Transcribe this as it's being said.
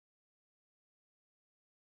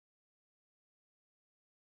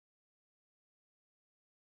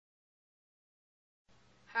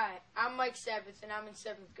Hi, I'm Mike Sabath, and I'm in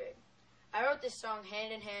 7th grade. I wrote this song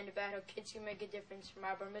Hand in Hand about how kids can make a difference for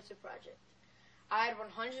my Bar Mitzvah project. I had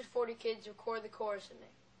 140 kids record the chorus with me.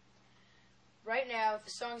 Right now, the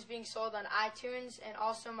song is being sold on iTunes and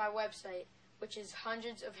also my website, which is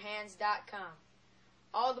hundredsofhands.com.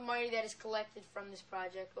 All the money that is collected from this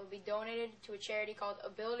project will be donated to a charity called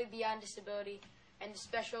Ability Beyond Disability and the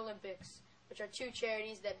Special Olympics, which are two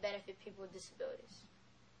charities that benefit people with disabilities.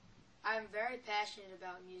 I am very passionate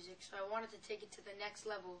about music, so I wanted to take it to the next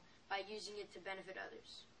level by using it to benefit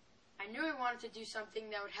others. I knew I wanted to do something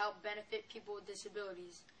that would help benefit people with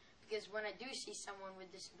disabilities, because when I do see someone with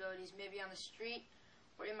disabilities, maybe on the street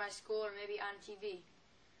or in my school or maybe on TV,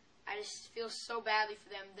 I just feel so badly for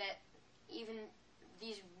them that even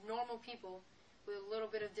these normal people with a little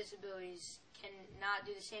bit of disabilities cannot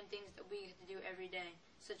do the same things that we get to do every day,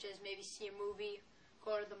 such as maybe see a movie,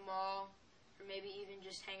 go to the mall, or maybe even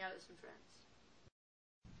just hang out with some friends.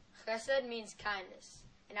 Chesed means kindness,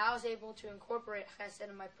 and I was able to incorporate Chesed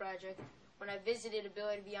in my project when I visited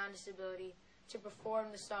Ability Beyond Disability to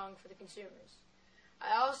perform the song for the consumers.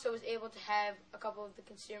 I also was able to have a couple of the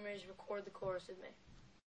consumers record the chorus with me.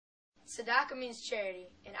 Tzedakah means charity,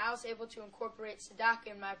 and I was able to incorporate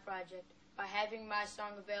tzedakah in my project by having my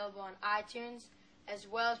song available on iTunes, as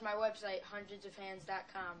well as my website,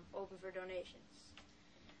 hundredsofhands.com, open for donations.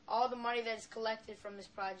 All the money that is collected from this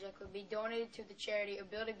project will be donated to the charity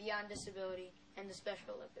Ability Beyond Disability and the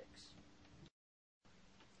Special Olympics.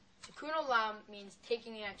 Tikkun Olam means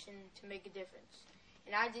taking action to make a difference,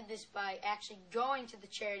 and I did this by actually going to the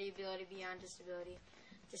charity Ability Beyond Disability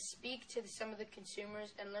to speak to some of the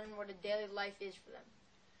consumers and learn what a daily life is for them.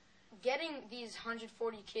 Getting these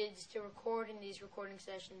 140 kids to record in these recording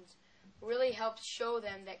sessions really helped show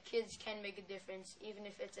them that kids can make a difference, even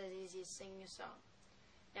if it's as easy as singing a song.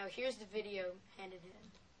 Now here's the video, Hand in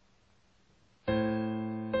Hand.